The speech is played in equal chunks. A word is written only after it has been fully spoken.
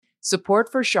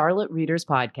Support for Charlotte Readers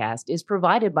Podcast is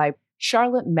provided by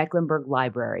Charlotte Mecklenburg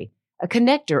Library, a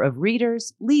connector of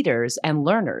readers, leaders, and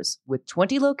learners with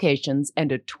 20 locations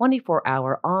and a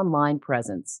 24-hour online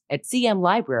presence at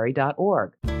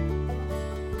cmlibrary.org.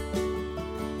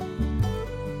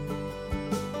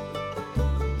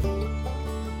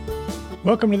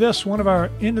 Welcome to this, one of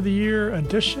our end-of-the-year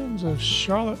editions of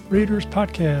Charlotte Readers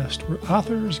Podcast, where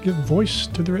authors give voice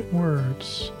to the written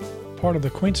words. Part of the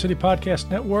Queen City Podcast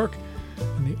Network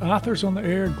and the Authors on the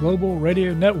Air Global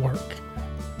Radio Network.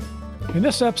 In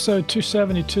this episode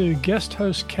 272, guest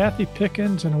host Kathy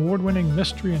Pickens, an award-winning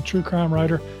mystery and true crime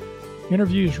writer,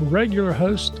 interviews regular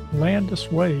host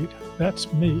Landis Wade,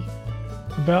 that's me,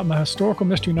 about my historical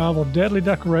mystery novel Deadly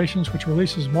Declarations, which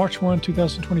releases March 1,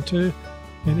 2022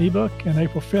 in ebook and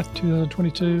April 5th,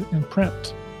 2022 in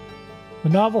print. The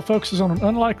novel focuses on an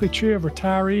unlikely trio of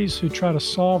retirees who try to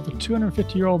solve the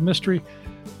 250-year-old mystery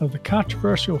of the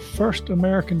controversial First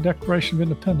American Declaration of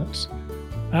Independence,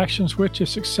 actions which, if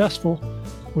successful,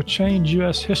 will change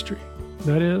U.S. history.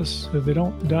 That is, if they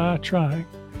don't die trying.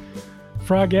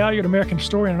 Fry Galliard, American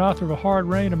historian and author of A Hard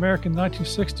Rain, American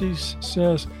 1960s,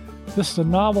 says, "This is a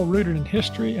novel rooted in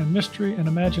history and mystery and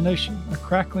imagination, a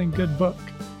crackling good book."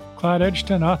 Clyde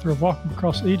Edgerton, author of Walking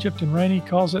Across Egypt and Rainy,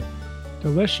 calls it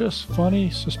delicious,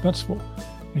 funny, suspenseful.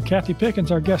 And Kathy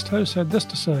Pickens, our guest host, had this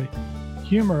to say: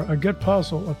 humor, a good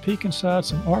puzzle, a peek inside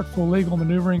some artful legal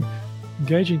maneuvering,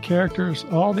 engaging characters,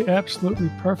 all the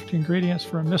absolutely perfect ingredients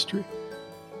for a mystery.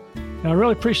 Now, I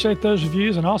really appreciate those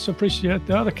reviews, and also appreciate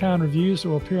the other kind reviews that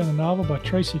will appear in the novel by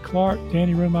Tracy Clark,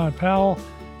 Danny Rumine Powell,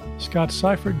 Scott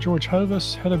Seifert, George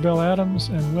Hovis, Heather Bell Adams,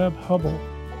 and Webb Hubble.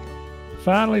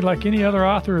 Finally, like any other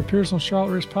author who appears on Charlotte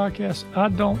Readers Podcast, I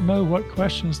don't know what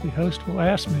questions the host will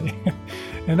ask me.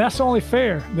 And that's only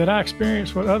fair that I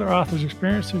experience what other authors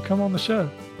experience who come on the show.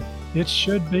 It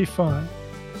should be fun.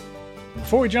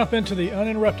 Before we jump into the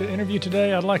uninterrupted interview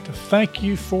today, I'd like to thank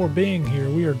you for being here.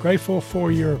 We are grateful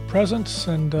for your presence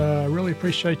and really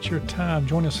appreciate your time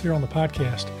joining us here on the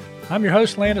podcast. I'm your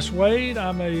host, Landis Wade.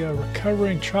 I'm a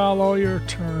recovering trial lawyer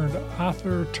turned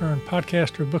author turned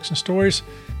podcaster of books and stories.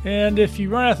 And if you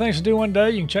run out of things to do one day,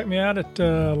 you can check me out at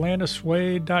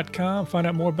landiswade.com, find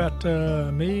out more about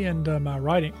me and my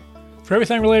writing. For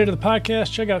everything related to the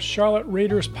podcast, check out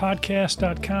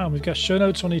charlottereaderspodcast.com. We've got show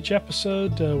notes on each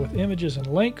episode with images and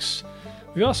links.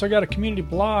 We've also got a community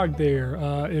blog there.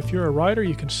 If you're a writer,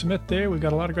 you can submit there. We've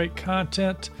got a lot of great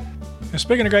content. And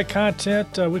speaking of great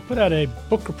content, we put out a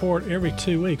book report every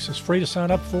 2 weeks. It's free to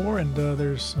sign up for, and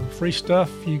there's some free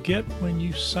stuff you get when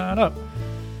you sign up.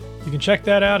 You can check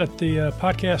that out at the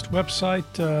podcast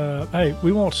website. Hey,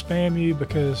 we won't spam you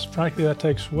because, frankly, that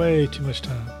takes way too much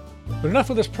time. But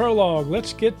enough of this prologue.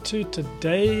 Let's get to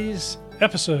today's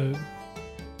episode.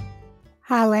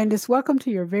 Hi, Landis. Welcome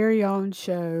to your very own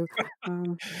show.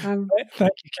 Thank you,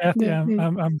 Kathy.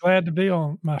 I'm glad to be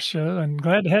on my show and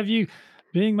glad to have you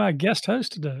being my guest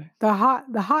host today. The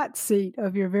hot seat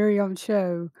of your very own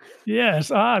show. Yeah, it's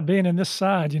odd being in this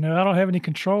side. You know, I don't have any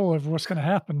control over what's going to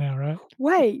happen now, right?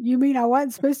 Wait, you mean I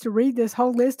wasn't supposed to read this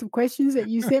whole list of questions that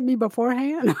you sent me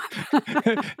beforehand?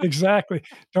 Exactly.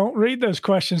 Don't read those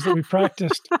questions that we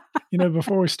practiced,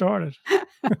 before we started.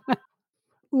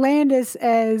 Landis,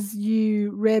 as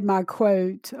you read my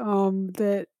quote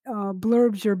that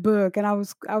blurbs your book, and I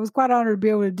was quite honored to be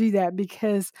able to do that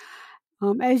because,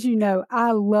 as you know,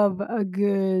 I love a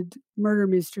good murder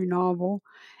mystery novel,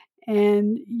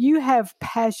 and you have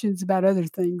passions about other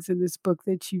things in this book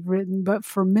that you've written, but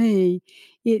for me,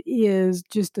 it is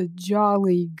just a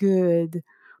jolly good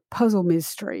puzzle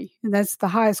mystery, and that's the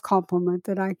highest compliment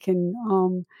that I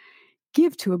can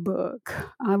give to a book.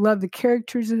 I love the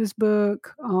characters in this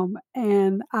book,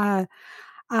 and I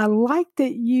like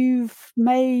that you've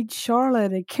made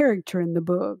Charlotte a character in the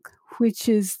book, which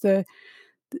is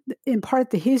in part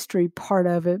the history part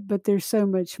of it, but there's so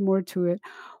much more to it.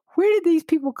 Where did these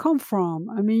people come from?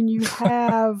 I mean, you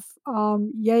have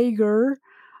Jaeger.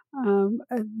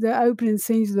 The opening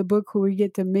scenes of the book where we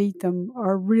get to meet them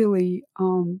are really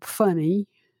funny,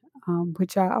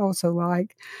 which I also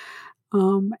like.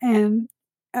 And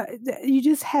you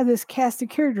just have this cast of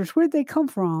characters. Where did they come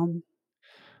from?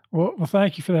 Well,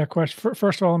 thank you for that question.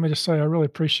 First of all, let me just say I really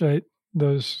appreciate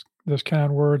those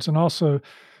kind words, and also,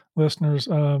 listeners,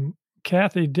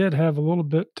 Kathy did have a little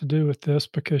bit to do with this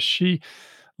because she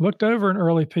looked over an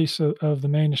early piece of the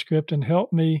manuscript and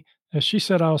helped me. As she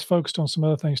said, I was focused on some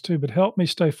other things too, but helped me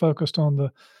stay focused on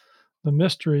the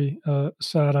mystery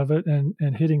side of it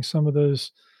and hitting some of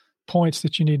those points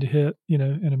that you need to hit,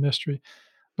 in a mystery.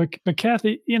 But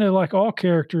Kathy, like all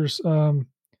characters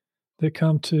that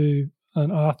come to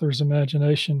an author's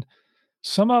imagination,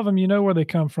 some of them you know where they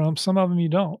come from, some of them you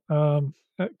don't.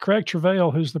 Craig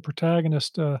Travail, who's the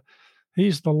protagonist,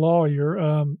 he's the lawyer.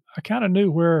 I kind of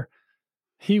knew where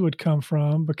he would come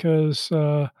from because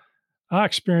I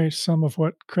experienced some of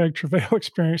what Craig Travail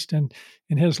experienced in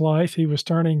his life. He was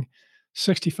turning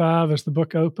 65 as the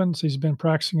book opens. He's been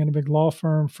practicing in a big law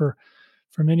firm for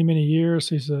many, many years.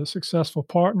 He's a successful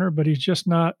partner, but he's just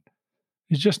not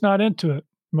into it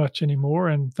much anymore,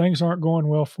 and things aren't going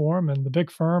well for him. And the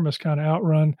big firm has kind of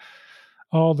outrun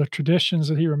all the traditions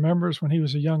that he remembers when he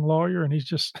was a young lawyer, and he's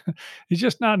just he's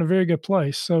just not in a very good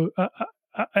place. So,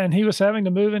 and he was having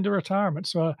to move into retirement.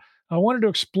 So I wanted to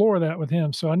explore that with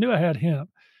him. So I knew I had him.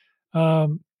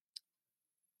 And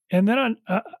then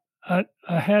I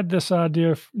had this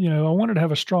idea of, I wanted to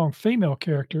have a strong female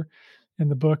character in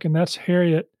the book, and that's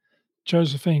Harriet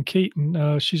Josephine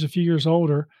Keaton. She's a few years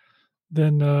older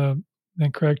than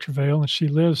Craig Travail, and she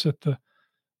lives at the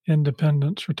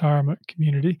Independence Retirement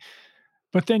Community.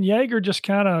 But then Yeager just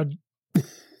kind of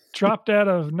dropped out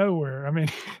of nowhere. I mean,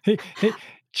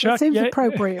 Chuck seems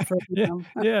appropriate for him.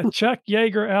 Chuck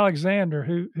Yeager Alexander,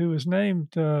 who was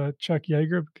named Chuck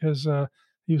Yeager because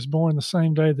he was born the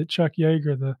same day that Chuck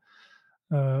Yeager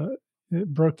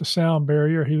broke the sound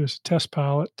barrier. He was a test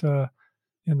pilot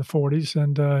in the 40s,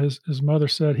 and his mother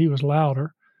said he was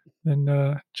louder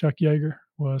than Chuck Yeager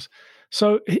was.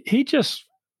 So he just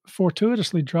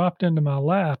fortuitously dropped into my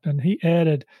lap, and he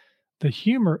added the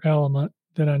humor element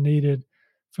that I needed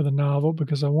for the novel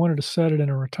because I wanted to set it in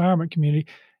a retirement community.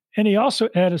 And he also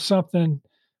added something,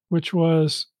 which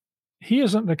was he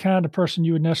isn't the kind of person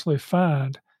you would necessarily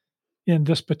find in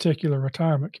this particular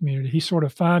retirement community. He sort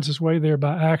of finds his way there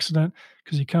by accident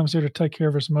because he comes there to take care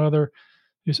of his mother,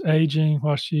 who's aging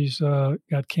while she's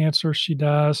got cancer. She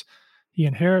dies. He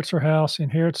inherits her house, he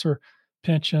inherits her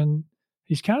pension.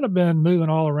 He's kind of been moving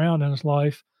all around in his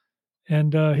life.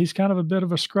 And he's kind of a bit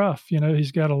of a scruff.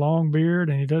 He's got a long beard,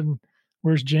 and he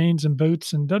wears jeans and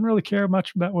boots and doesn't really care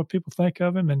much about what people think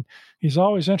of him. And he's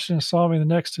always interested in solving the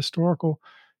next historical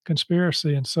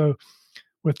conspiracy. And so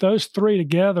with those three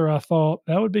together, I thought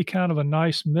that would be kind of a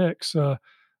nice mix. A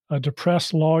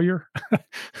depressed lawyer,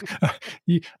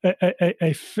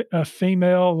 a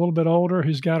female, a little bit older,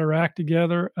 who's got her act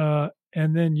together,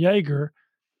 and then Yeager,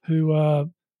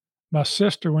 who my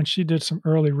sister, when she did some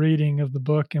early reading of the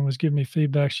book and was giving me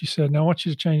feedback, she said, "No, I want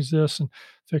you to change this and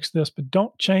fix this, but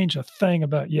don't change a thing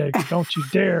about Yeager. Don't you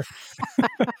dare."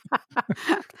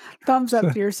 Thumbs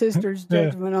up to your sister's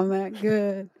judgment on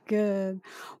that. Good.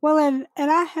 Well, and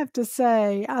I have to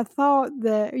say, I thought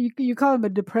that you call him a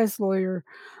depressed lawyer,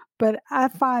 but I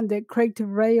find that Craig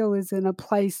Travail is in a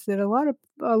place that a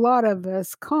lot of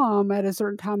us come at a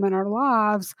certain time in our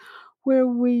lives where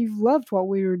we've loved what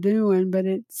we were doing, but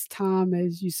it's time,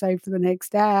 as you say, for the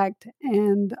next act.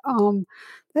 And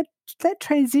that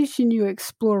transition you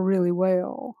explore really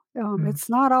well. It's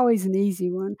not always an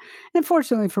easy one. And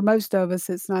fortunately for most of us,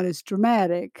 it's not as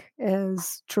dramatic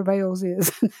as Travail's is.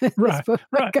 Right.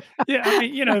 Yeah, I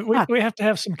mean, we have to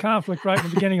have some conflict right in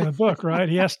the beginning of the book, right?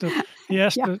 He has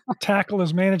to tackle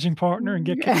his managing partner and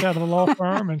get kicked out of the law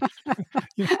firm. And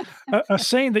a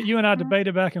scene that you and I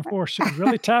debated back and forth: should we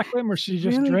really tackle him, or should he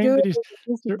just really dream that he's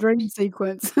just a dream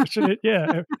sequence?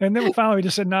 And then finally we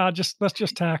just said, "Nah, let's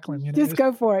just tackle him." Just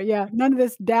go for it. Yeah, none of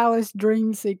this Dallas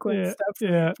dream sequence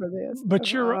stuff for this.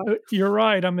 But you're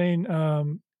right. I mean,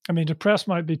 depressed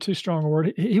might be too strong a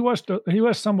word. He was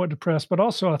somewhat depressed, but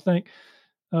also I think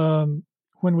when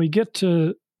we get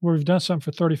to where we've done something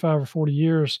for 35 or 40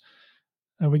 years,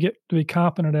 and we get to be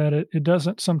competent at it, it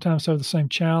doesn't sometimes have the same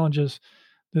challenges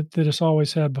that it's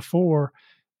always had before.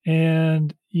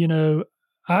 And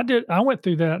I went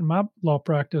through that in my law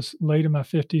practice late in my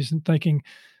 50s and thinking,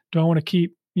 do I want to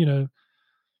keep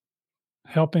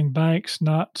helping banks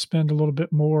not spend a little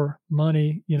bit more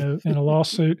money, in a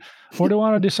lawsuit, or do I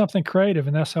want to do something creative?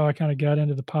 And that's how I kind of got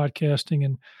into the podcasting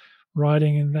and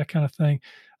writing and that kind of thing.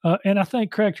 And I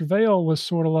think Craig Travail was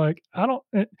sort of like,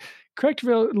 Craig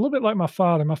Travail, a little bit like my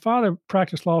father. My father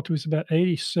practiced law till he was about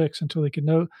 86 until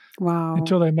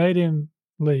until they made him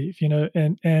leave,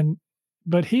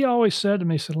 but he always said to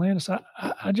me, he said, "Landis,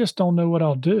 I just don't know what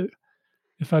I'll do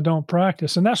if I don't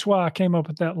practice." And that's why I came up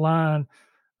with that line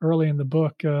early in the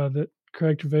book that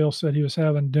Craig Travail said he was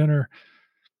having dinner,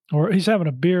 or he's having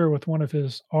a beer with one of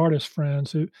his artist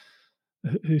friends who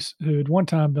had one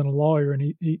time been a lawyer, and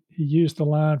he used the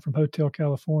line from Hotel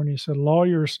California. He said,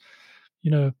 "Lawyers,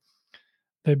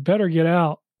 they better get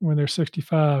out when they're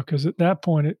 65, because at that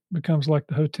point it becomes like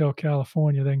the Hotel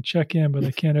California. They can check in, but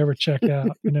they can't ever check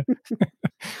out,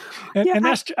 and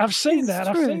that's, I've seen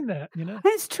that. True. I've seen that, And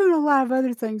it's true in a lot of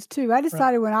other things too. I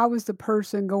decided when I was the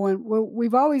person going, well,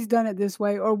 we've always done it this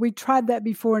way, or we tried that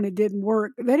before and it didn't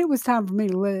work, then it was time for me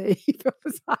to leave.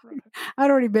 I'd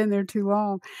already been there too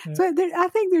long. Yeah. So I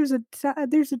think there's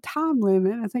a time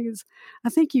limit. I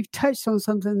think you've touched on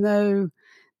something though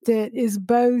that is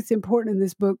both important in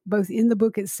this book, both in the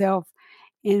book itself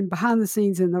and behind the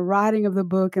scenes in the writing of the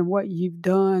book and what you've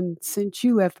done since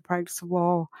you left the practice of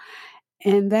law.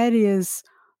 And that is,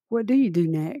 what do you do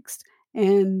next?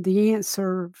 And the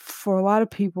answer for a lot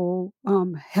of people,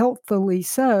 healthfully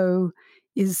so,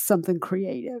 is something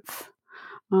creative,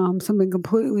 something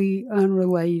completely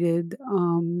unrelated,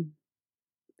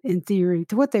 in theory,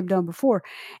 to what they've done before.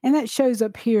 And that shows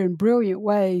up here in brilliant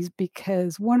ways,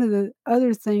 because one of the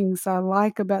other things I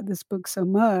like about this book so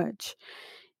much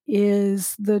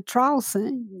is the trial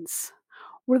scenes.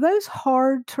 Were those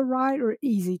hard to write or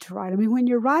easy to write? I mean, when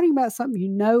you're writing about something you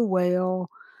know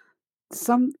well,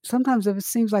 sometimes it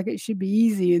seems like it should be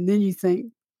easy, and then you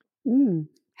think,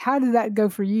 how did that go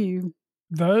for you?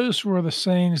 Those were the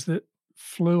scenes that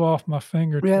flew off my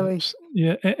fingertips. Really?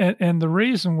 Yeah, and the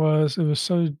reason was it was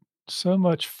so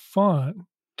much fun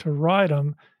to write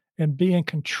them and be in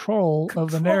control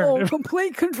of the narrative.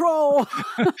 Complete control.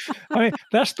 I mean,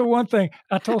 that's the one thing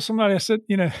I told somebody. I said,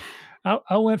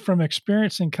 I went from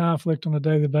experiencing conflict on a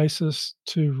daily basis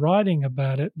to writing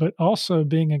about it, but also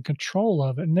being in control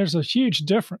of it. And there's a huge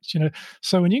difference,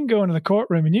 So when you can go into the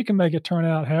courtroom and you can make it turn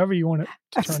out however you want it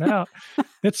to turn out,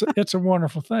 it's a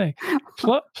wonderful thing.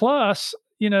 Plus,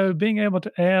 being able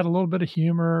to add a little bit of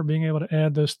humor, being able to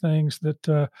add those things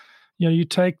that, you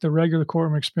take the regular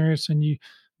courtroom experience and you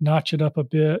notch it up a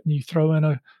bit, and you throw in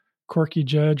a quirky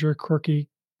judge or a quirky,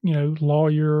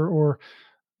 lawyer, or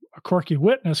a quirky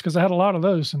witness, because I had a lot of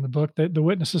those in the book. The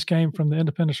witnesses came from the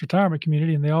independence retirement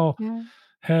community, and they all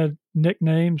had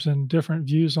nicknames and different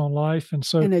views on life, and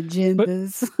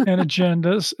agendas,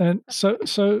 and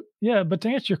so yeah. But to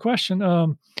answer your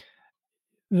question,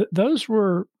 those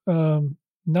were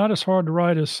not as hard to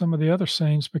write as some of the other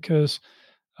scenes, because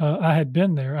I had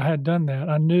been there, I had done that,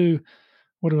 I knew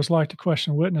what it was like to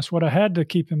question a witness. What I had to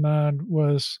keep in mind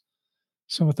was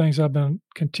some of the things I've been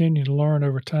continuing to learn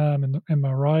over time in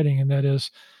my writing, and that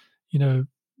is,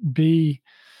 be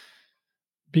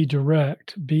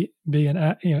direct, be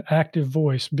an active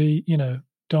voice,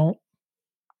 don't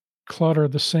clutter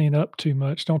the scene up too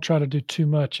much, don't try to do too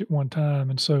much at one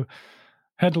time, and so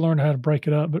had to learn how to break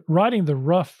it up. But writing the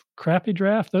rough, crappy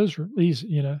draft, those were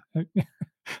easy,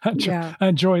 I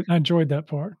enjoyed that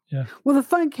part. Yeah. Well, the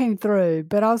fun came through,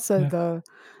 but also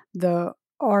the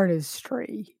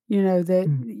artistry,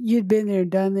 that you'd been there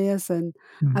and done this. And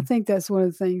I think that's one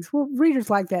of the things, well, readers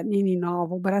like that in any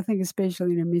novel, but I think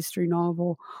especially in a mystery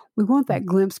novel, we want that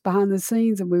glimpse behind the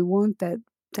scenes, and we want that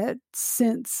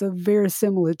sense of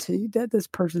verisimilitude that this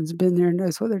person's been there and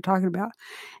knows what they're talking about.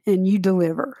 And you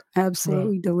deliver,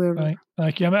 absolutely deliver.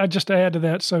 Thank you. I mean, I just add to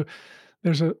that. So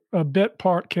there's a bit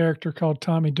part character called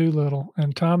Tommy Doolittle,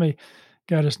 and Tommy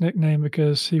got his nickname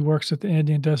because he works at the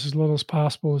Indy and does as little as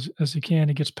possible as he can.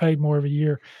 He gets paid more every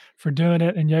year for doing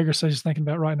it. And Yeager says he's thinking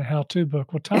about writing a how-to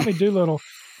book. Well, Tommy Doolittle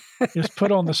is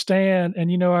put on the stand,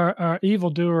 and our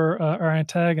evildoer, our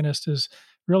antagonist, is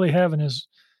really having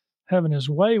his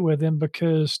way with him,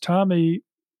 because Tommy,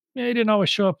 he didn't always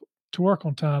show up to work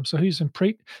on time. So he's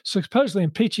supposedly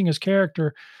impeaching his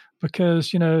character because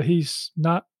he's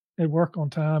not at work on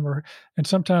time, and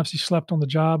sometimes he slept on the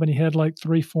job, and he had like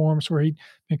 3 forms where he'd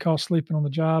been caught sleeping on the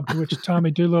job, to which Tommy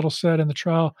Doolittle said in the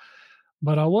trial,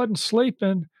 "But I wasn't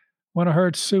sleeping when I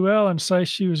heard Sue Ellen say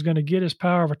she was going to get his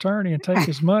power of attorney and take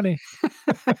his money."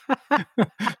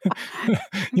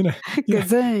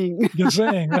 Gazing.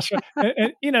 Gazing. That's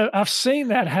right. And I've seen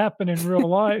that happen in real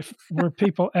life, where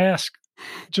people ask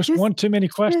just one too many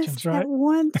questions, right?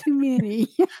 One too many.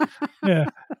 Yeah.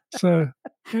 So,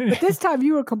 but this time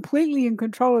you were completely in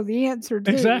control of the answer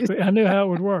too. Exactly. I knew how it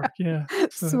would work. Yeah.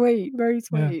 So, sweet. Very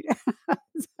sweet.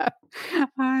 Yeah. Oh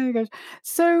my gosh.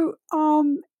 So,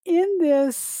 in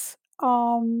this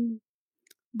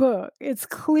book, it's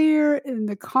clear in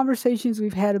the conversations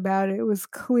we've had about it. It was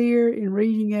clear in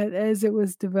reading it as it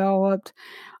was developed.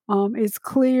 It's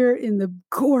clear in the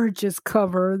gorgeous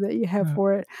cover that you have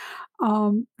for it,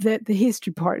 that the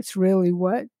history part's really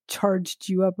what charged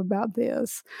you up about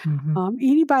this.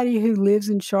 Anybody who lives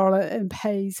in Charlotte and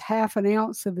pays half an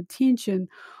ounce of attention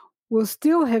will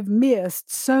still have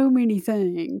missed so many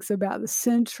things about the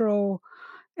central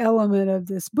element of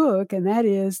this book, and that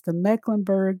is the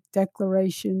Mecklenburg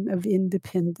Declaration of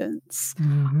Independence.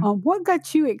 Mm-hmm. What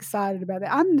got you excited about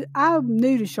that? I'm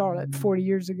new to Charlotte 40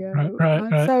 years ago.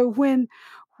 Right. So when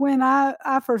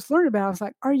I first learned about it, I was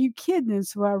like, are you kidding? And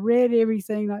so I read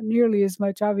everything, not nearly as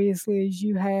much, obviously, as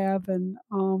you have, and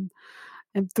am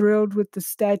thrilled with the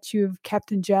statue of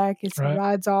Captain Jack as he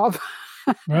rides off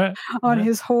on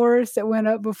his horse that went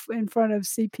up in front of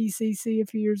CPCC a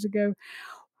few years ago.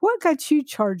 What got you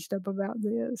charged up about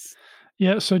this?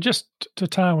 Yeah, so just to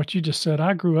tie on what you just said,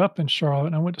 I grew up in Charlotte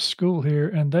and I went to school here,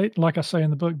 and they, like I say in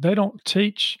the book, they don't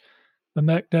teach the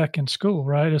MECDEC in school,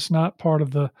 right? It's not part of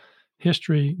the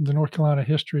North Carolina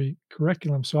history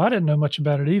curriculum. So I didn't know much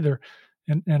about it either.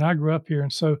 And I grew up here.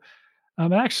 And so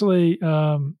I'm actually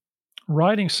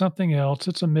writing something else.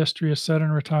 It's a mystery, a set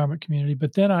in a retirement community.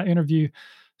 But then I interview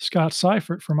Scott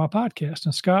Seifert for my podcast.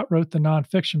 And Scott wrote the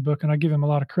nonfiction book, and I give him a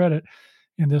lot of credit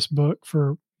in this book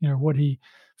for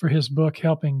for his book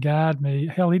helping guide me.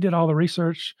 Hell, he did all the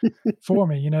research for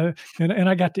me, and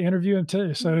I got to interview him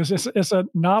too. So it's a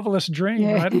novelist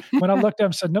dream, right? When I looked up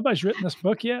and said, nobody's written this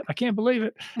book yet. I can't believe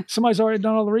it. Somebody's already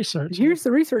done all the research. Here's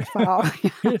the research file.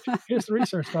 Here's the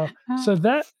research file. So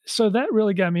that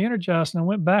really got me energized. And I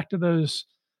went back to those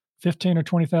 15 or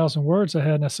 20,000 words I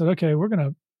had. And I said, okay, we're going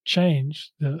to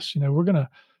change this. We're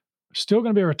still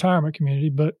going to be a retirement community,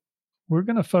 but we're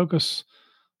going to focus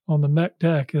on the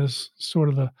MECDEC as sort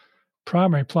of the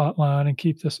primary plot line and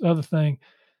keep this other thing.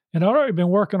 And I'd already been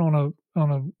working on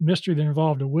a mystery that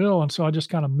involved a will, and so I just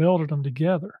kind of melded them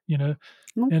together, Okay.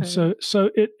 And so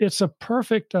it's a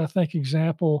perfect, I think,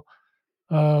 example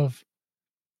of,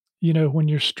 when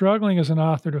you're struggling as an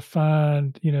author to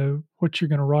find, what you're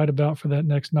going to write about for that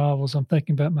next novel. As I'm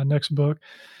thinking about my next book,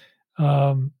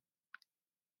 and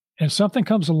something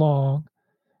comes along,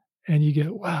 and you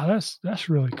go, wow, that's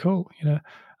really cool,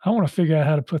 I want to figure out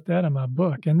how to put that in my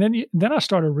book. And then I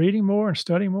started reading more and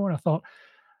studying more, and I thought,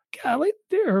 golly,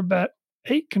 there are about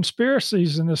 8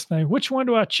 conspiracies in this thing. Which one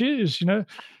do I choose, to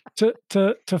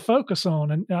focus on?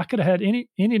 And I could have had any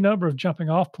number of jumping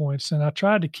off points, and I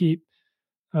tried to keep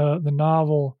the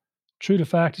novel true to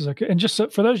fact as I could. And just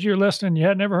for those of you who are listening, you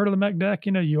had never heard of the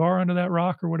MECDEC, you are under that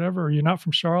rock or whatever, or you're not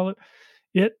from Charlotte.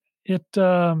 Just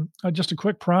a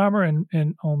quick primer,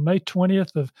 and on May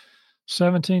 20th of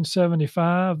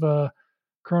 1775,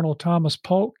 Colonel Thomas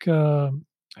Polk,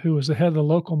 who was the head of the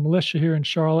local militia here in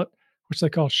Charlotte, which they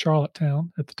called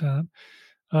Charlottetown at the time,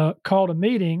 called a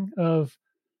meeting of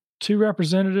 2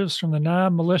 representatives from the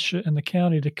 9 militia in the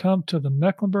county to come to the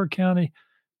Mecklenburg County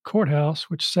Courthouse,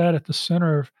 which sat at the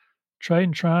center of Trade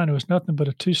and Trine. It was nothing but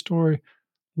a 2-story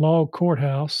log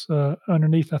courthouse.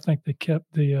 Underneath, I think they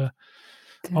kept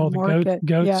all the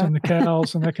goats and the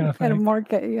cows and that kind of thing. At a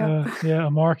market,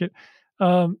 a market.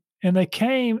 And they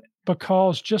came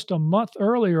because just a month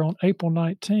earlier, on April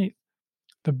 19th,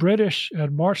 the British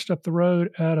had marched up the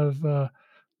road out of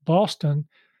Boston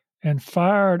and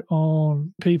fired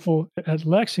on people at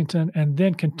Lexington, and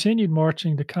then continued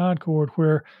marching to Concord,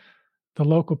 where the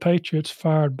local patriots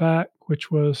fired back, which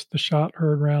was the shot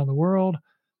heard around the world,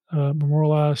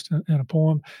 memorialized in a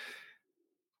poem.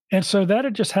 And so that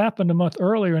had just happened a month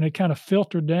earlier, and it kind of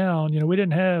filtered down. We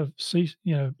didn't have CNN,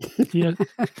 no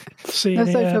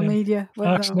social media,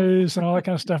 Fox News, and all that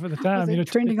kind of stuff at the time.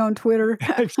 Trending on Twitter.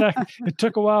 Exactly. It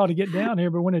took a while to get down here,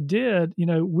 but when it did,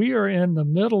 we are in the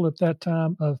middle at that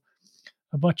time of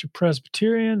a bunch of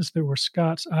Presbyterians that were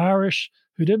Scots-Irish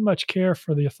who didn't much care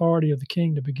for the authority of the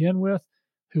king to begin with,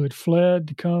 who had fled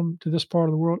to come to this part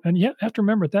of the world. And you have to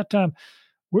remember, at that time,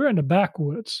 we're in the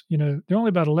backwoods. There are only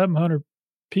about 1,100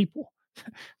 people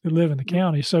that live in the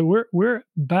county. So we're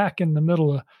back in the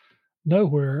middle of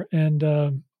nowhere.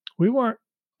 And we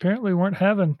weren't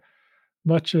having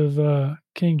much of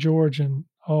King George and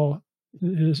all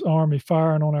his army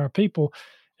firing on our people,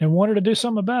 and wanted to do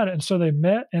something about it. And so they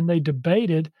met and they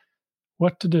debated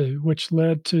what to do, which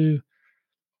led to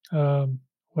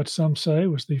what some say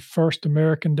was the first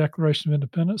American Declaration of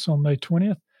Independence on May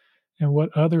 20th, and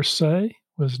what others say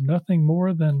was nothing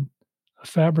more than a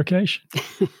fabrication.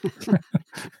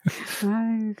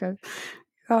 Okay.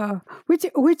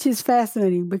 Which is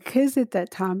fascinating, because at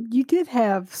that time you did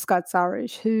have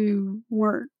Scots-Irish who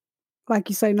weren't, like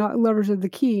you say, not lovers of the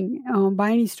king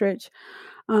by any stretch,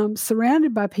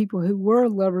 surrounded by people who were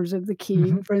lovers of the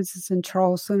king, for instance, in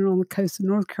Charleston on the coast of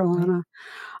North Carolina.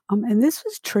 And this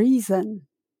was treason.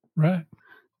 Right.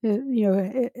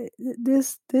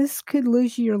 This could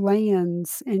lose your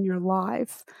lands and your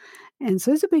life. And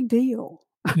so it's a big deal.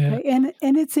 Yeah. Okay?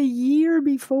 And it's a year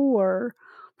before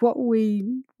what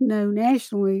we know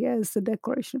nationally as the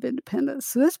Declaration of Independence.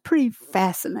 So that's pretty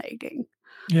fascinating.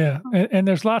 Yeah, and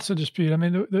there's lots of dispute. I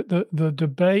mean, the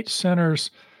debate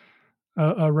centers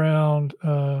around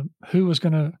who was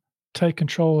going to take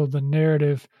control of the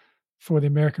narrative for the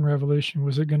American Revolution.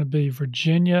 Was it going to be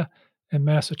Virginia and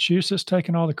Massachusetts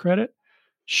taking all the credit?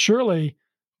 Surely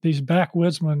these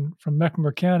backwoodsmen from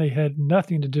Mecklenburg County had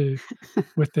nothing to do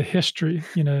with the history,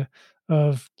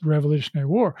 of the Revolutionary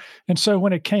War. And so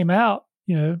when it came out,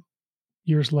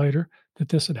 years later that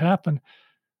this had happened,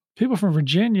 people from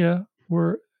Virginia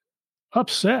were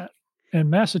upset, and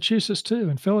Massachusetts too,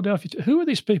 and Philadelphia too. Who are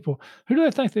these people? Who do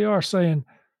they think they are saying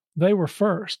they were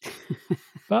first?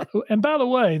 And by the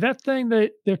way, that thing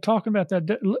they're talking about,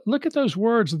 look at those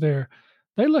words there.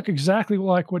 They look exactly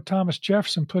like what Thomas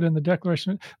Jefferson put in the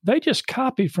Declaration. They just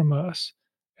copied from us.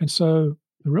 And so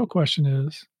the real question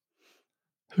is,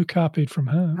 who copied from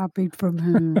whom? Copied from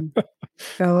whom?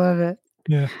 I love it.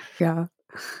 Yeah. Yeah.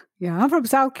 Yeah, I'm from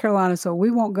South Carolina, so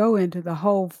we won't go into the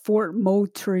whole Fort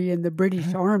Moultrie and the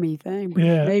British Army thing,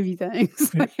 British Navy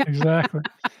things. Exactly.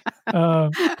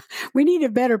 We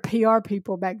needed better PR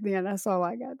people back then. That's all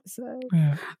I got to say.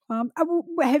 Yeah.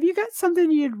 Have you got something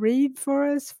you'd read for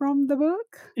us from the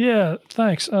book? Yeah,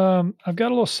 thanks. I've got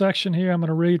a little section here I'm going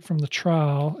to read from the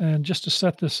trial. And just to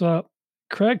set this up,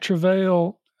 Craig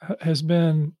Travail has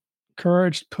been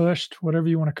encouraged, pushed, whatever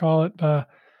you want to call it, by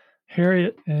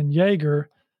Harriet and Yeager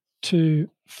to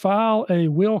file a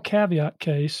will caveat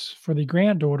case for the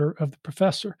granddaughter of the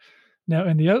professor. Now,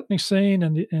 in the opening scene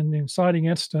and in the inciting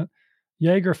incident,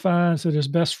 Yeager finds that his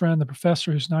best friend, the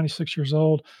professor, who's 96 years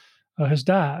old, has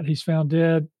died. He's found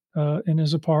dead in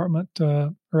his apartment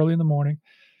early in the morning.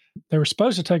 They were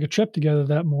supposed to take a trip together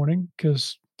that morning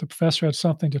because the professor had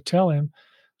something to tell him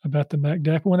about the Mech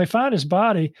Deck. But when they find his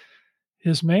body,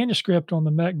 his manuscript on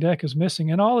the Mech Deck is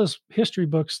missing, and all his history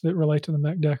books that relate to the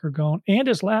Mech Deck are gone, and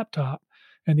his laptop.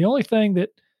 And the only thing that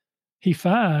he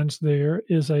finds there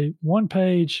is a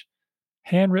one-page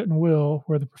handwritten will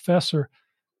where the professor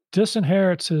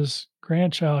disinherits his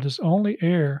grandchild, his only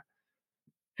heir,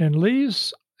 and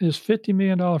leaves his $50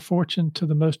 million fortune to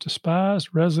the most despised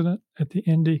resident at the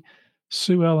Indy,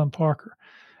 Sue Ellen Parker.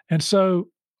 And so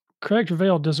Craig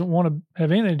Travail doesn't want to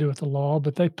have anything to do with the law,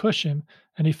 but they push him,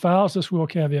 and he files this will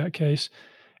caveat case,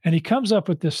 and he comes up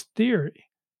with this theory.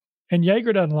 And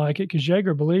Yeager doesn't like it because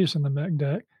Yeager believes in the Mech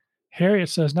Deck. Harriet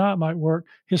says, no, it might work.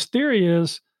 His theory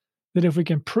is that if we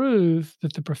can prove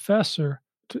that the professor,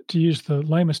 to use the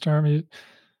layman's term, he's a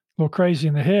little crazy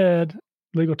in the head,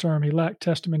 legal term, he lacked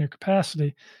testamentary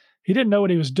capacity. He didn't know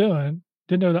what he was doing,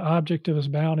 didn't know the object of his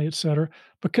bounty, et cetera,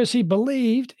 because he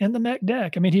believed in the Mech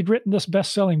Deck. I mean, he'd written this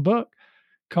best-selling book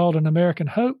called An American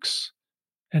Hoax,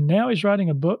 and now he's writing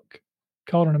a book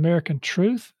called An American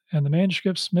Truth, and the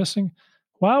manuscript's missing.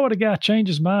 Why would a guy change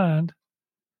his mind,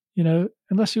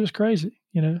 unless he was crazy?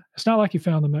 It's not like he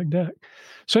found the Mech Deck.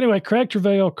 So anyway, Craig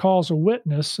Travail calls a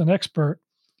witness, an expert.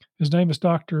 His name is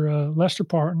Dr. Lester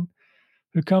Parton,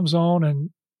 who comes on, and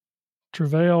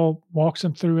Travail walks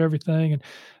him through everything. And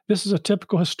this is a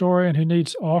typical historian who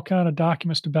needs all kind of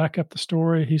documents to back up the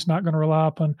story. He's not going to rely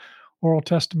upon oral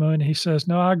testimony. He says,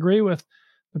 no, I agree with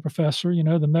the professor.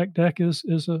 The Mech Deck is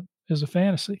a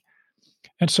fantasy.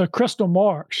 And so Crystal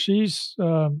Marks, she's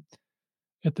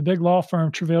at the big law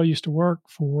firm Travail used to work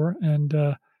for, and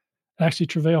actually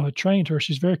Travail had trained her.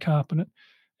 She's very competent,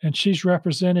 and she's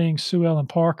representing Sue Ellen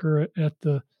Parker at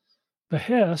the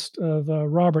behest of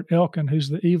Robert Elkin, who's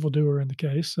the evildoer in the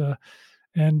case,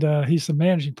 and he's the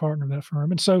managing partner of that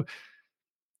firm. And so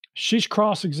she's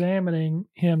cross-examining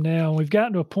him now. We've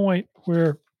gotten to a point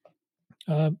where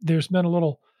there's been a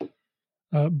little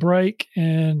break,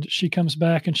 and she comes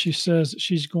back and she says that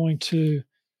she's going to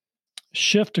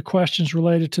shift to questions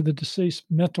related to the deceased's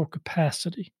mental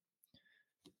capacity.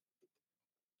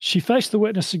 She faced the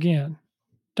witness again.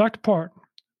 Dr. Parton,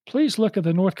 please look at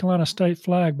the North Carolina state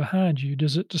flag behind you.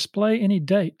 Does it display any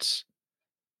dates?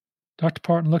 Dr.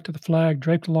 Parton looked at the flag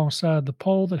draped alongside the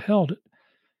pole that held it.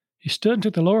 He stood and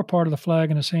took the lower part of the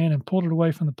flag in his hand and pulled it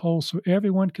away from the pole so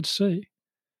everyone could see.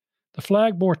 The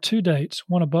flag bore two dates,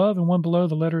 one above and one below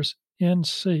the letters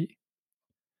NC.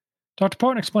 Dr.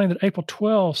 Parton explained that April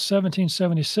 12,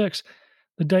 1776,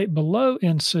 the date below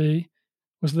NC,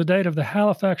 was the date of the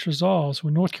Halifax Resolves,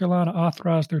 when North Carolina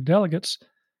authorized their delegates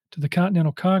to the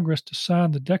Continental Congress to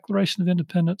sign the Declaration of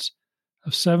Independence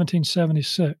of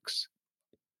 1776.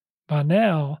 By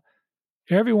now,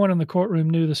 everyone in the courtroom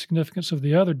knew the significance of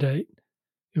the other date.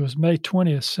 It was May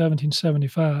 20th,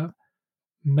 1775,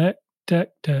 Mech Deck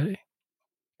Day.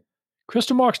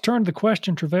 Crystal Marks turned to the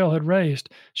question Travail had raised.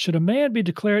 Should a man be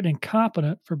declared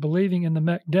incompetent for believing in the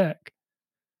Mech Deck?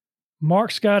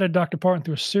 Marks guided Dr. Parton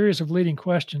through a series of leading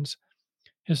questions.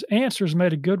 His answers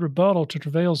made a good rebuttal to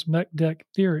Travail's MECDEC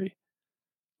theory.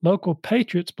 Local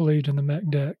patriots believed in the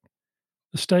MECDEC.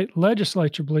 The state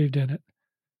legislature believed in it.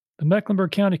 The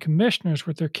Mecklenburg County Commissioners,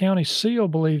 with their county seal,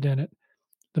 believed in it.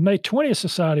 The May 20th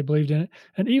Society believed in it,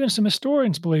 and even some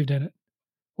historians believed in it.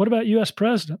 What about U.S.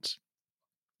 presidents?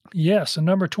 Yes, a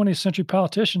number of 20th century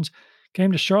politicians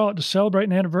came to Charlotte to celebrate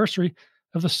an anniversary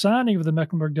of the signing of the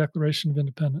Mecklenburg Declaration of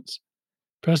Independence.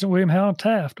 President William Howland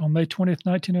Taft on May 20th,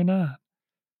 1909.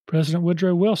 President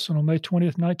Woodrow Wilson on May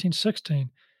 20th,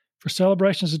 1916, for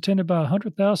celebrations attended by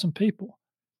 100,000 people.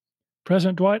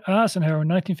 President Dwight Eisenhower in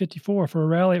 1954 for a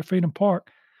rally at Freedom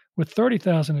Park with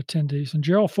 30,000 attendees, and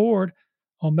Gerald Ford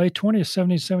on May 20th,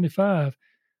 1775,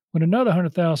 when another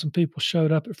 100,000 people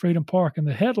showed up at Freedom Park, and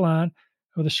the headline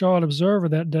of the Charlotte Observer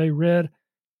that day read,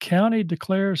 "County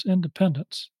Declares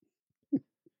Independence."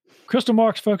 Crystal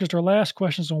Marks focused her last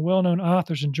questions on well-known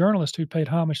authors and journalists who paid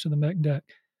homage to the MECDEC.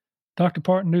 Dr.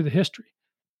 Parton knew the history.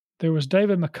 There was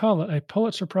David McCullough, a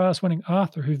Pulitzer Prize-winning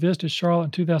author who visited Charlotte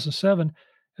in 2007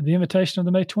 at the invitation of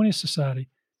the May 20th Society.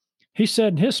 He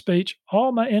said in his speech,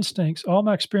 "All my instincts, all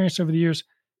my experience over the years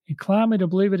incline me to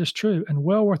believe it is true and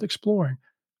well worth exploring,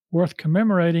 worth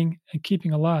commemorating and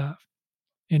keeping alive."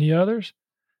 Any others?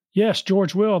 Yes,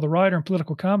 George Will, the writer and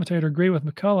political commentator, agreed with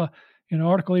McCullough in an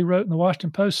article he wrote in the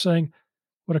Washington Post saying,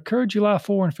 "What occurred July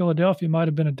 4 in Philadelphia might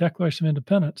have been a Declaration of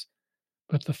Independence,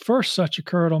 but the first such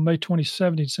occurred on May 20,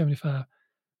 1775.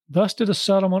 Thus did a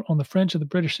settlement on the fringe of the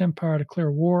British Empire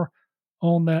declare war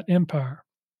on that empire."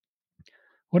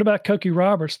 What about Cokie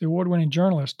Roberts, the award-winning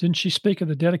journalist? Didn't she speak of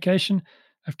the dedication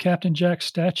of Captain Jack's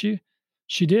statue?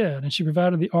 She did, and she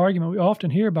provided the argument we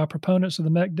often hear by proponents of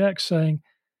the MECDEC saying,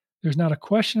 "There's not a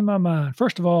question in my mind.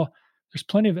 First of all, there's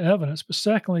plenty of evidence, but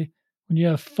secondly, when you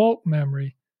have folk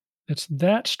memory that's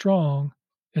that strong,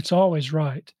 it's always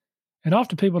right." And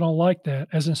often people don't like that,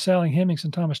 as in Sally Hemings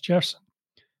and Thomas Jefferson.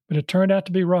 But it turned out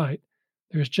to be right.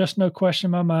 There's just no question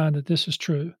in my mind that this is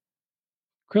true.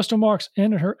 Crystal Marks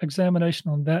ended her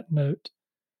examination on that note.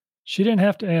 She didn't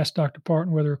have to ask Dr.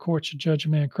 Parton whether a court should judge a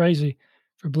man crazy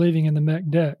for believing in the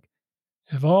MECDEC.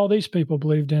 If all these people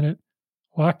believed in it,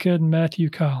 why couldn't Matthew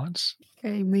Collins?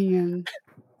 Amen.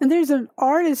 And there's an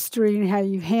artistry in how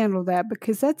you handle that,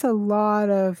 because that's a lot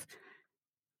of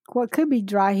what could be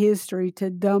dry history to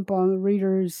dump on the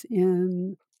readers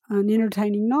in an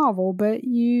entertaining novel, but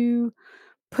you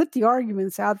put the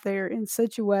arguments out there in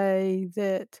such a way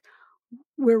that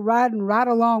we're riding right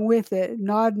along with it,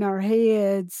 nodding our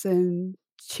heads and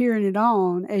cheering it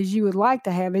on as you would like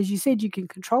to have. As you said, you can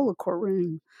control a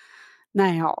courtroom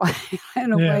now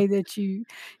in a way that you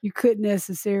couldn't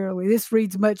necessarily. This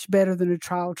reads much better than a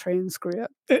trial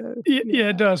transcript. So,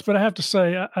 it does. But I have to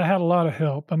say, I had a lot of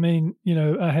help. I mean,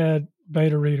 I had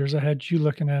beta readers. I had you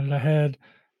looking at it. I had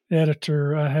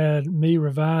editor. I had me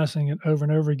revising it over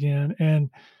and over again. And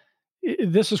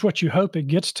this is what you hope it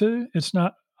gets to. It's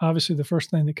not obviously the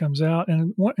first thing that comes out.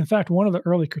 And in fact, one of the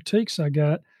early critiques I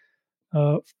got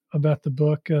about the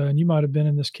book, and you might have been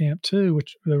in this camp too,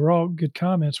 which they were all good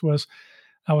comments, was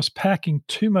I was packing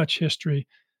too much history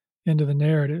into the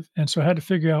narrative. And so I had to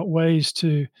figure out ways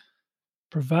to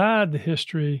provide the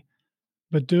history,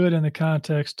 but do it in the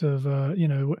context of,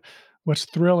 what's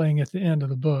thrilling at the end of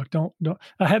the book. Don't,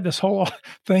 I had this whole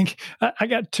thing. I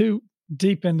got too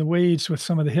deep in the weeds with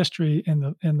some of the history in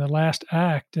the last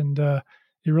act. And it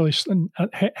really,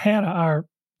 Hannah,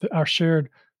 our shared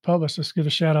publicist, give a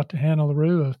shout out to Hannah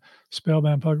LaRue of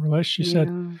Spellbound Public Relations.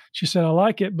 She said, "I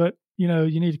like it, but you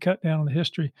need to cut down on the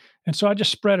history." And so I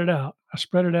just spread it out. I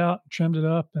spread it out, trimmed it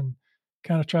up, and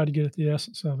kind of tried to get at the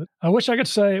essence of it. I wish I could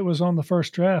say it was on the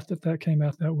first draft that came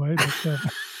out that way.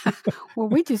 But, well,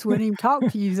 we just wouldn't even talk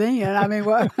to you then. I mean,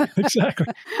 what? Exactly.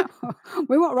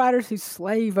 We want writers who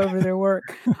slave over their work.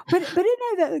 But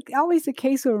that always the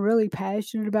case when we're really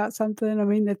passionate about something. I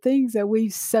mean, the things that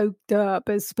we've soaked up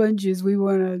as sponges, we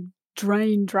want to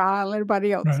drain dry and let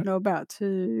everybody else know about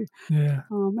too. Yeah.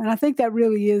 And I think that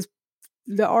really is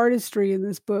the artistry in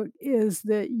this book, is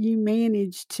that you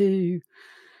manage to,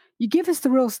 you give us the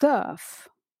real stuff,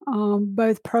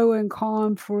 both pro and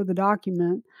con for the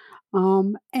document.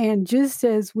 And just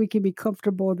as we can be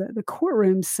comfortable that the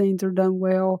courtroom scenes are done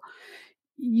well,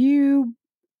 you,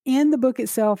 in the book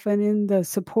itself and in the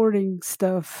supporting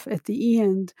stuff at the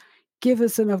end, give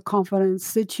us enough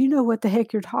confidence that you know what the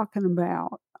heck you're talking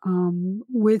about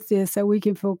with this, that we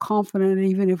can feel confident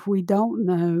even if we don't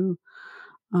know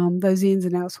those ins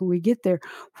and outs when we get there,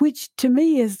 which to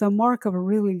me is the mark of a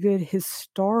really good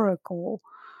historical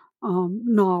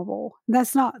novel.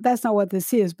 That's not what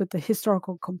this is, but the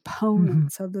historical Hmm.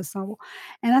 components of this novel.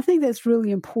 And I think that's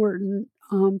really important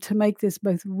to make this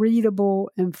both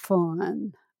readable and fun.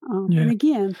 And Yeah.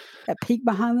 again, that peek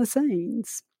behind the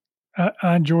scenes.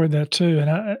 I enjoyed that too,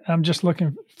 and I'm just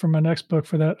looking for my next book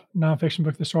for that nonfiction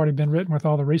book that's already been written with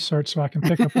all the research, so I can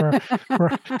pick up where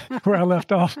where I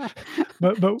left off.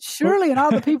 But Surely, in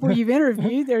all the people you've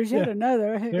interviewed, there's yet yeah,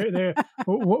 another. there.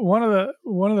 One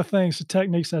of the things, the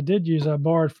techniques I did use, I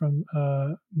borrowed from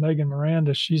Megan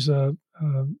Miranda. She's I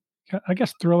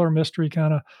guess thriller mystery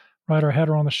kind of writer. I had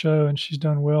her on the show, and she's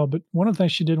done well. But one of the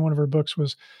things she did in one of her books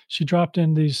was she dropped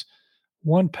in these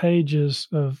one pages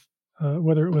of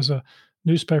whether it was a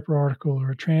newspaper article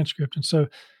or a transcript. And so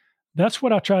that's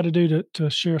what I try to do to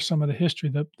share some of the history.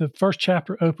 The first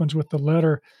chapter opens with the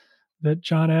letter that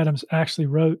John Adams actually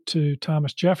wrote to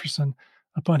Thomas Jefferson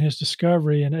upon his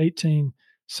discovery in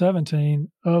 1817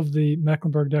 of the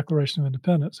Mecklenburg Declaration of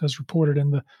Independence, as reported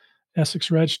in the Essex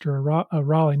Register, a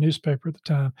Raleigh newspaper at the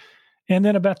time. And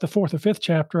then about the fourth or fifth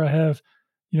chapter, I have,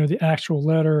 the actual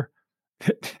letter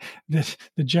that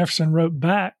Jefferson wrote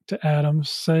back to Adams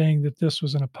saying that this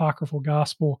was an apocryphal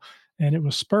gospel and it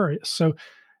was spurious. So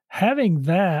having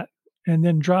that and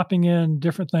then dropping in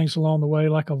different things along the way,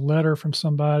 like a letter from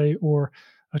somebody or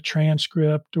a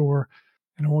transcript, or,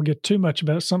 and I won't get too much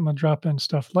about it, something I'll drop in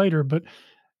stuff later, but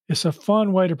it's a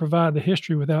fun way to provide the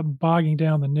history without bogging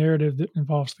down the narrative that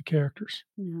involves the characters.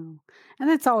 Yeah. And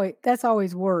that's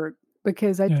always work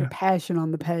because that's your Yeah, passion on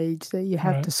the page that you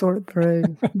have right. to sort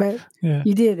through. But Yeah,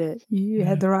 you did it. You yeah,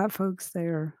 had the right folks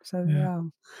there. So yeah. yeah.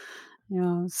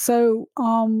 Yeah. So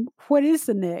what is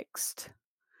the next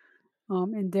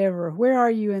endeavor? Where are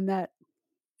you in that?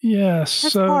 Yeah, That's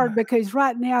so hard because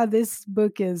right now this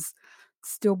book is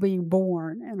still being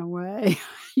born in a way.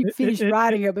 You it finished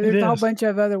writing it, but it there's a whole is. bunch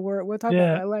of other work. We'll talk about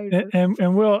Yeah, that later. and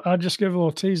I'll just give a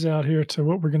little tease out here to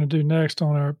what we're gonna do next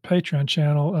on our Patreon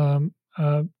channel.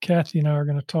 Kathy and I are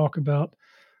gonna talk about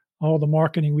all the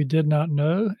marketing we did not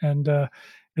know, and,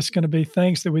 it's gonna be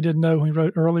things that we didn't know when we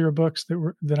wrote earlier books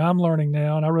that I'm learning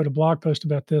now, and I wrote a blog post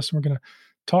about this, and we're gonna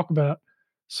talk about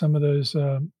some of those,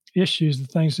 issues, the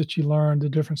things that you learned, the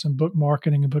difference in book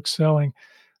marketing and book selling.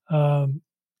 Um,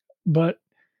 but,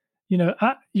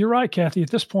 you're right, Kathy, at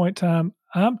this point in time,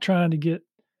 I'm trying to get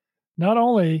not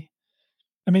only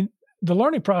I mean, the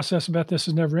learning process about this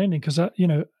is never ending because I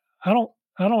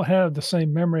don't have the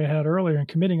same memory I had earlier, and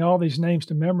committing all these names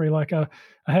to memory, like I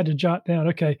had to jot down,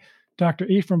 okay, Dr.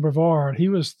 Ephraim Brevard, he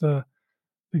was the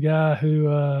guy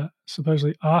who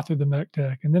supposedly authored the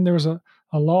MECDEC. And then there was a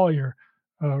lawyer,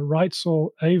 Reitzel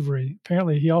Avery.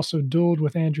 Apparently, he also dueled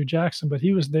with Andrew Jackson, but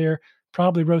he was there,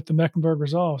 probably wrote the Mecklenburg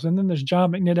Resolves. And then there's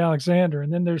John McNitt Alexander.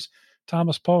 And then there's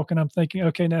Thomas Polk. And I'm thinking,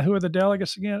 okay, now who are the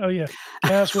delegates again? Oh, yeah,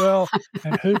 Caswell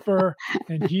and Hooper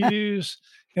and Hughes.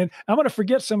 And I'm going to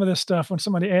forget some of this stuff when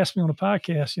somebody asks me on a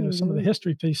podcast, some of the Mhm.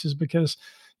 history pieces, because,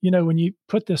 when you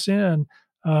put this in,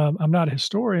 I'm not a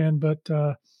historian, but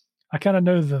I kind of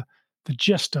know the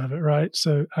gist of it, right?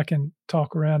 So I can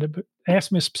talk around it. But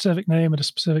ask me a specific name at a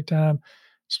specific time,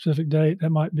 specific date. That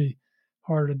might be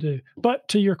harder to do. But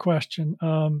to your question,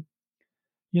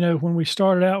 when we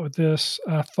started out with this,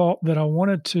 I thought that I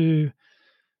wanted to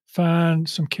find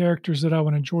some characters that I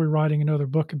would enjoy writing another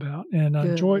book about, and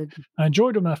Good. I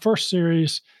enjoyed my first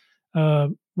series,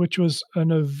 which was a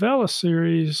novella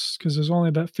series because there's only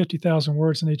about 50,000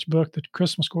 words in each book, the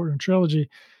Christmas Courtroom Trilogy.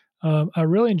 I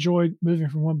really enjoyed moving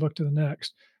from one book to the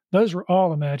next. Those were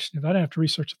all imaginative. I didn't have to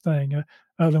research a thing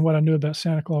other than what I knew about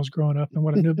Santa Claus growing up and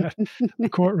what I knew about the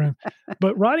courtroom.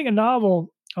 But writing a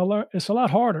novel, I learned it's a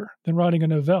lot harder than writing a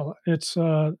novella. It's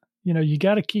you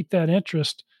got to keep that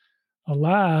interest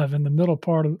alive in the middle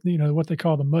part of what they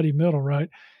call the muddy middle, right?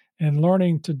 And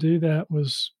learning to do that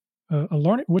was a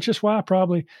learning, which is why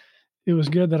probably it was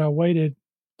good that I waited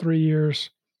 3 years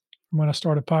when I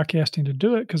started podcasting to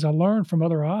do it, because I learned from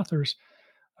other authors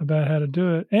about how to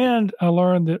do it. And I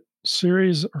learned that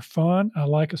series are fun. I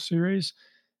like a series.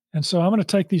 And so I'm going to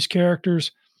take these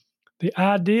characters. The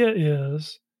idea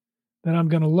is that I'm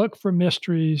going to look for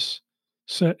mysteries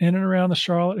set in and around the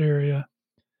Charlotte area.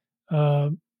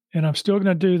 And I'm still going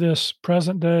to do this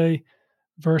present day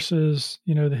versus,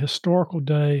 the historical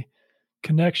day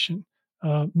connection.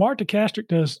 Mark DeCastrick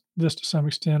does this to some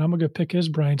extent. I'm going to go pick his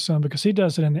brain some because he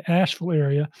does it in the Asheville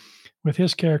area with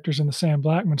his characters in the Sam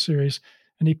Blackman series,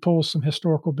 and he pulls some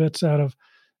historical bits out of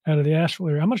the Asheville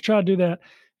area. I'm going to try to do that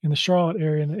in the Charlotte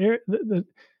area. And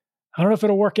I don't know if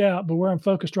it'll work out, but where I'm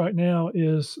focused right now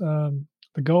is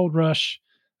the gold rush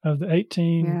of the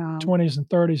 1820s Yeah. and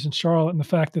 30s in Charlotte, and the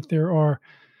fact that there are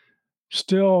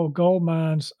still gold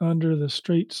mines under the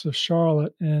streets of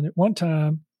Charlotte. And at one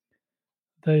time,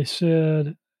 they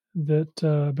said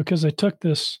that because they took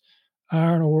this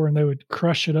iron ore and they would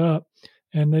crush it up,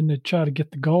 and then they'd try to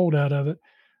get the gold out of it.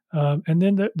 And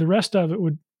then the rest of it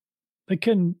they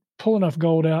couldn't pull enough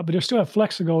gold out, but they still have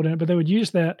flecks of gold in it, but they would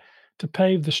use that to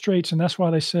pave the streets. And that's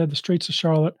why they said the streets of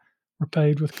Charlotte were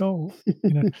paved with gold.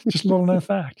 Just a little known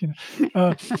fact,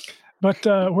 But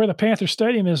where the Panther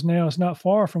Stadium is now is not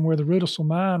far from where the Rudelsville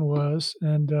mine was.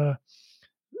 And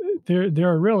there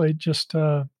are really just,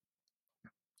 old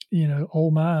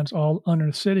mines all under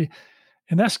the city.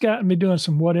 And that's gotten me doing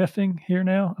some what-ifing here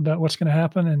now about what's going to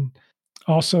happen. And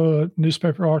also a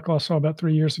newspaper article I saw about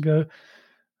 3 years ago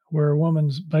where a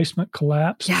woman's basement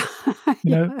collapsed. So I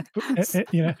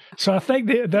think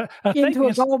the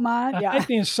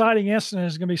inciting incident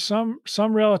is going to be some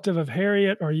relative of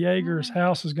Harriet or Yeager's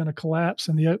house is going to collapse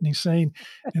in the opening scene,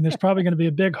 and there's probably going to be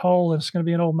a big hole, and it's going to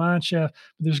be an old mine shaft.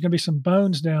 But there's going to be some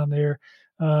bones down there,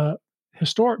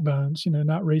 historic bones,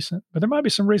 not recent, but there might be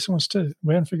some recent ones too.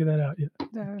 We haven't figured that out yet.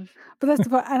 No, but that's the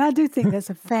part, and I do think that's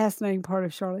a fascinating part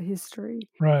of Charlotte history.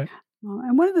 Right.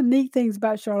 And one of the neat things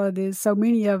about Charlotte is so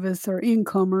many of us are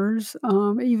incomers,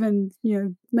 even,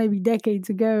 maybe decades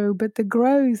ago, but the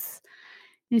growth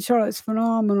in Charlotte's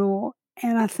phenomenal.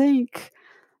 And I think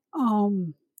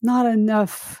not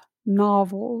enough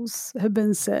novels have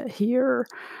been set here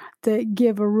that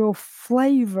give a real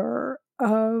flavor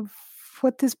of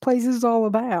what this place is all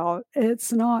about.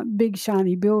 It's not big,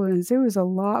 shiny buildings. There was a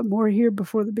lot more here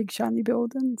before the big, shiny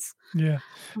buildings. Yeah.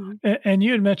 And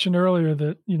you had mentioned earlier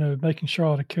that, making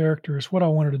Charlotte a character is what I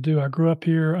wanted to do. I grew up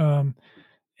here,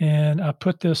 and I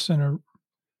put this in a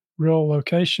real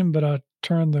location, but I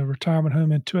turned the retirement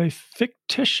home into a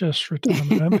fictitious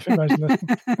retirement home, if anybody's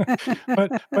listening.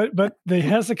 but the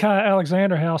Hezekiah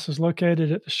Alexander House is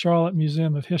located at the Charlotte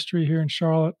Museum of History here in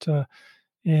Charlotte,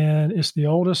 and it's the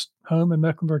oldest home in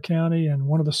Mecklenburg County, and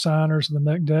one of the signers of the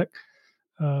MECDEC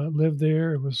lived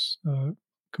there. It was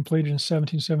completed in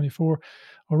 1774.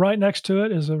 Well, right next to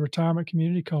it is a retirement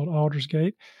community called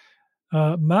Aldersgate.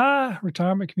 My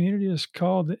retirement community is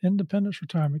called the Independence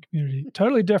Retirement Community.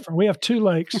 Totally different. We have 2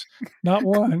 lakes, not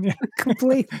one.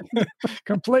 Completely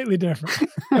different.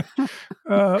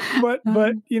 But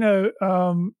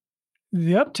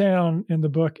the Uptown in the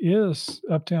book is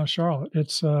Uptown Charlotte.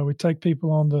 It's we take people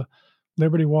on the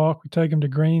Liberty Walk. We take them to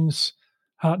Green's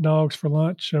Hot Dogs for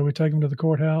lunch. We take them to the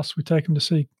courthouse. We take them to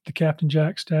see the Captain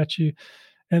Jack statue.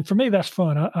 And for me, that's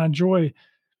fun. I enjoy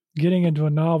getting into a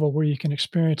novel where you can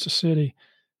experience a city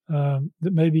that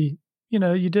maybe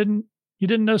you didn't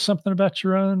know something about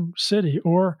your own city,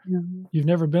 or you've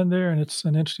never been there, and it's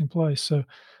an interesting place. So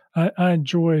I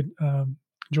enjoy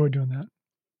doing that.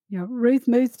 Ruth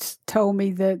Muth told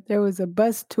me that there was a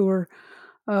bus tour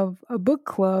of a book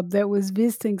club that was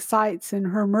visiting sites in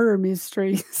her murder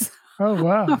mysteries. Oh,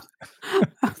 wow.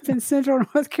 Up in central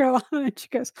North Carolina. And she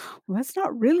goes, well, that's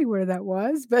not really where that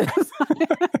was. But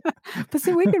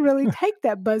see, we could really take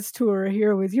that bus tour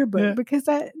here with your book, because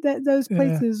those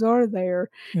places are there.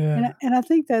 Yeah. And I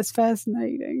think that's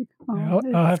fascinating.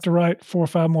 I'll have to write 4 or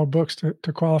 5 more books to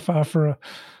qualify for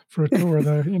a tour,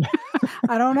 though.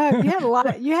 I don't know. You had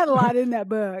a lot in that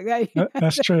book.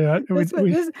 That's true.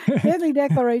 This Deadly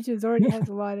Declarations already has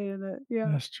a lot in it. Yeah,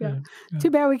 that's true. Yeah.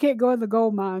 Too bad we can't go in the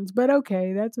gold mines, but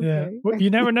okay, that's okay. Yeah. Well, you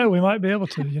never know. We might be able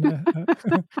to.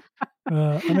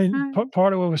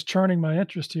 Part of what was churning my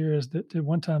interest here is that at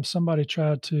one time somebody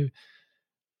tried to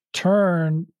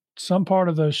turn some part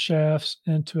of those shafts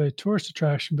into a tourist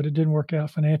attraction, but it didn't work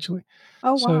out financially.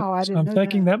 Oh, wow. I didn't know I'm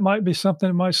thinking that might be something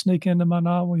that might sneak into my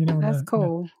novel. You never know. That's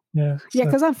cool. Yeah. Yeah,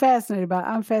 because I'm fascinated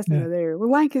there. Well,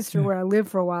 Lancaster, where I lived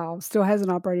for a while, still has an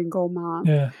operating gold mine.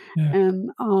 Yeah. And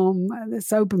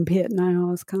it's open pit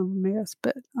now. It's kind of a mess.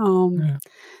 But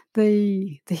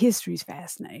the history is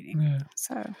fascinating. Yeah.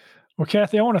 So, well,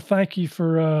 Kathy, I want to thank you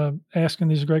for asking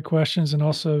these great questions and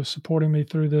also supporting me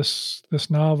through this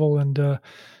novel. And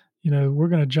we're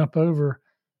going to jump over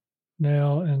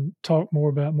now and talk more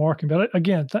about marketing. But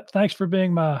again, thanks for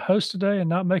being my host today and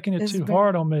not making it too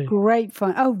hard on me. Great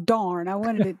fun. Oh, darn. I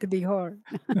wanted it to be hard.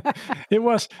 They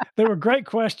were great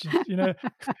questions.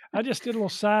 I just did a little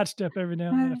sidestep every now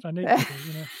and then if I needed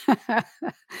to.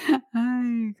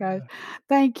 Oh, gosh.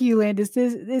 Thank you, Landis.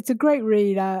 It's a great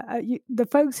read. The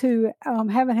folks who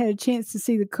haven't had a chance to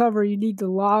see the cover, you need to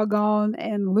log on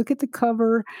and look at the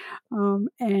cover.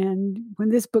 And when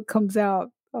this book comes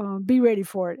out, be ready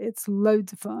for it. It's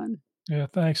loads of fun. Yeah,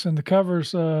 thanks. And the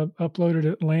cover's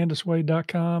uploaded at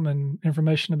landiswade.com, and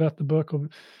information about the book will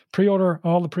pre-order.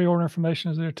 All the pre-order information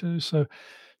is there too. So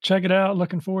check it out.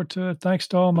 Looking forward to it. Thanks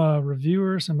to all my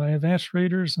reviewers and my advanced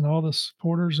readers and all the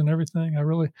supporters and everything. I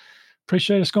really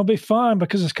appreciate it. It's going to be fun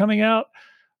because it's coming out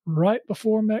right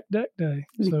before Mech Deck Day.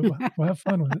 So we'll have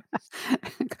fun with it.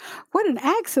 What an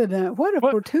accident. What a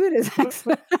fortuitous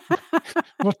accident.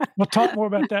 We'll talk more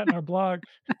about that in our blog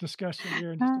discussion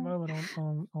here in just a moment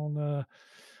on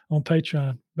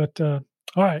Patreon. But all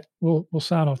right, we'll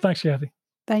sign off. Thanks, Kathy.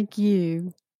 Thank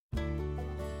you.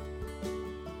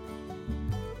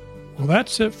 Well,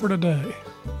 that's it for today.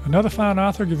 Another fine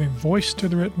author giving voice to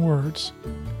the written words.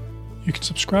 You can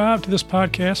subscribe to this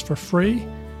podcast for free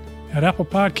at Apple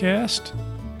Podcast,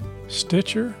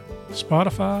 Stitcher,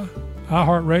 Spotify,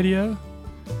 iHeartRadio,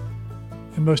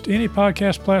 and most any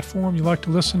podcast platform you like to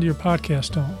listen to your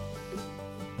podcast on.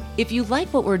 If you like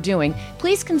what we're doing,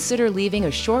 please consider leaving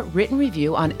a short written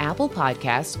review on Apple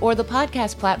Podcasts or the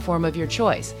podcast platform of your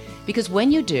choice, because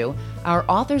when you do, our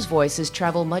authors' voices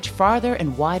travel much farther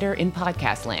and wider in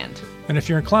podcast land. And if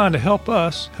you're inclined to help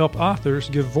us help authors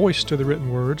give voice to the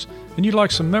written words, and you'd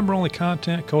like some member-only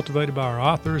content cultivated by our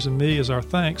authors and me as our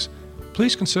thanks,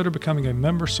 please consider becoming a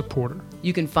member supporter.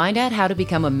 You can find out how to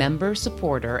become a member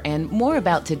supporter and more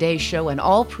about today's show and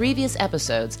all previous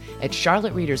episodes at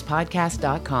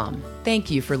charlottereaderspodcast.com. Thank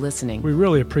you for listening. We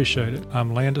really appreciate it.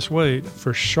 I'm Landis Wade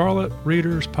for Charlotte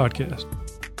Readers Podcast.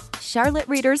 Charlotte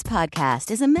Readers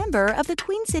Podcast is a member of the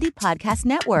Queen City Podcast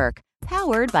Network,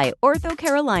 powered by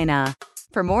OrthoCarolina.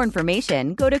 For more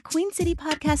information, go to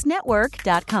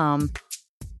queencitypodcastnetwork.com.